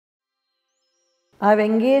I've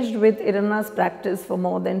engaged with Iranna's practice for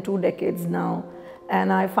more than 2 decades now,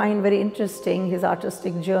 and I find very interesting his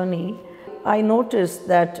artistic journey. I noticed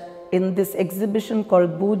that in this exhibition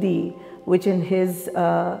called BOODI, which in his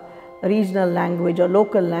regional language or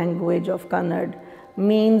local language of Kannada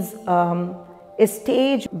means a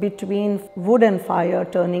stage between wood and fire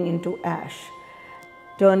turning into ash,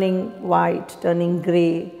 turning white, turning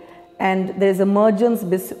grey, and there is emergence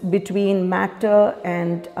between matter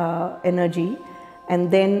and energy, and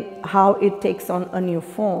then how it takes on a new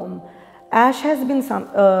form. Ash has been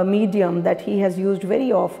a medium that he has used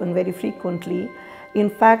very often, very frequently. In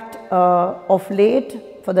fact, of late,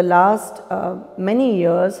 for the last many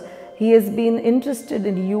years, he has been interested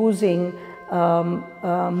in using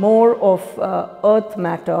more of earth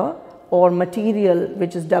matter or material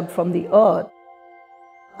which is dug from the earth.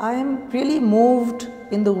 I am really moved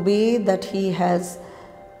in the way that he has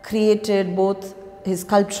created both his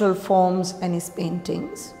sculptural forms and his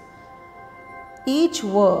paintings. Each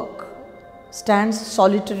work stands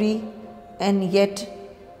solitary and yet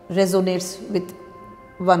resonates with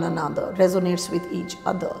one another, resonates with each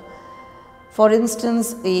other. For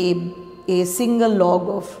instance, a single log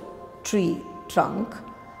of tree trunk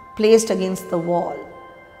placed against the wall.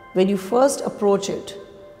 When you first approach it,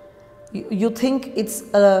 you think it's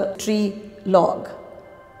a tree log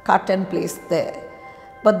cut and placed there,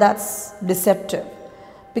 but that's deceptive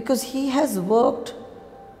because he has worked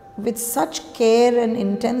with such care and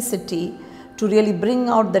intensity to really bring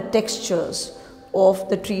out the textures of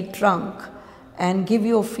the tree trunk and give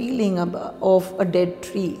you a feeling of a dead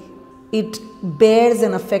tree. It bears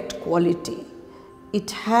an affect quality.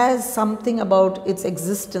 It has something about its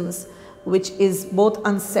existence which is both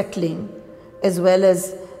unsettling as well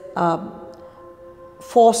as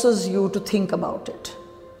forces you to think about it,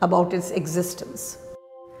 about its existence.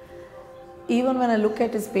 Even when I look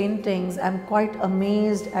at his paintings, I'm quite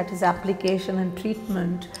amazed at his application and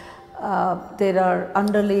treatment. There are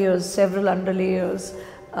underlayers, several underlayers,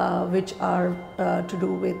 which are to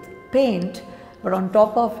do with paint, but on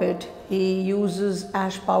top of it, he uses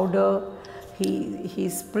ash powder, he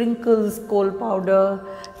sprinkles coal powder,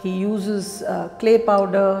 he uses clay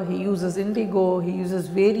powder, he uses indigo, he uses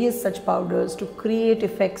various such powders to create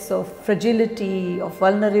effects of fragility, of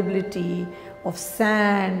vulnerability, of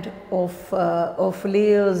sand, of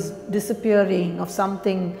layers disappearing, of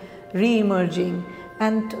something re-emerging.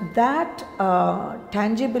 And that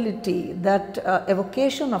tangibility, that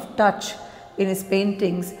evocation of touch in his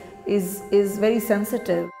paintings is very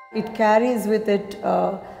sensitive. It carries with it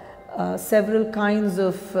several kinds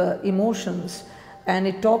of emotions, and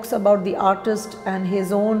it talks about the artist and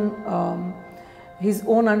his own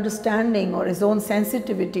understanding or his own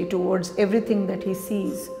sensitivity towards everything that he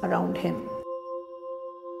sees around him.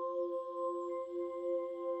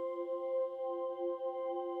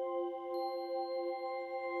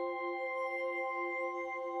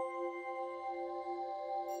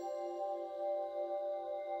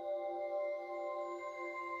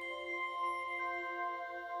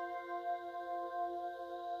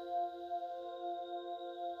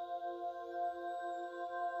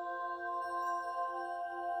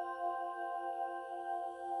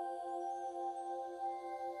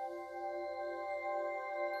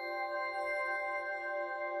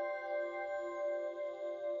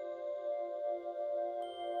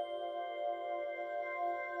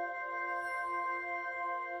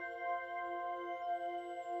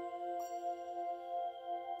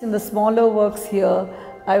 In the smaller works here,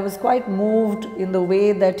 I was quite moved in the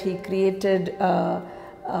way that he created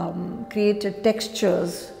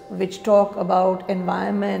textures which talk about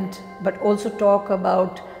environment, but also talk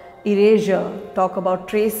about erasure, talk about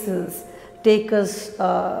traces, take us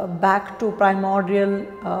back to primordial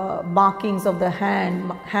markings of the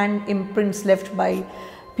hand imprints left by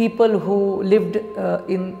people who lived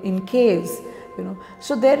in caves.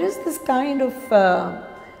 So there is this kind of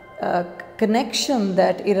connection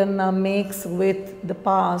that Iranna makes with the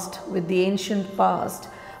past, with the ancient past,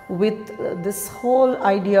 with this whole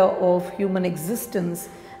idea of human existence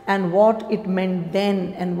and what it meant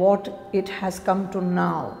then and what it has come to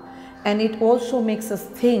now. And it also makes us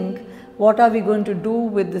think, what are we going to do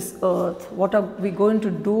with this earth? What are we going to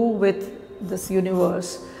do with this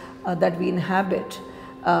universe that we inhabit,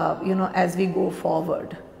 as we go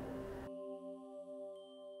forward?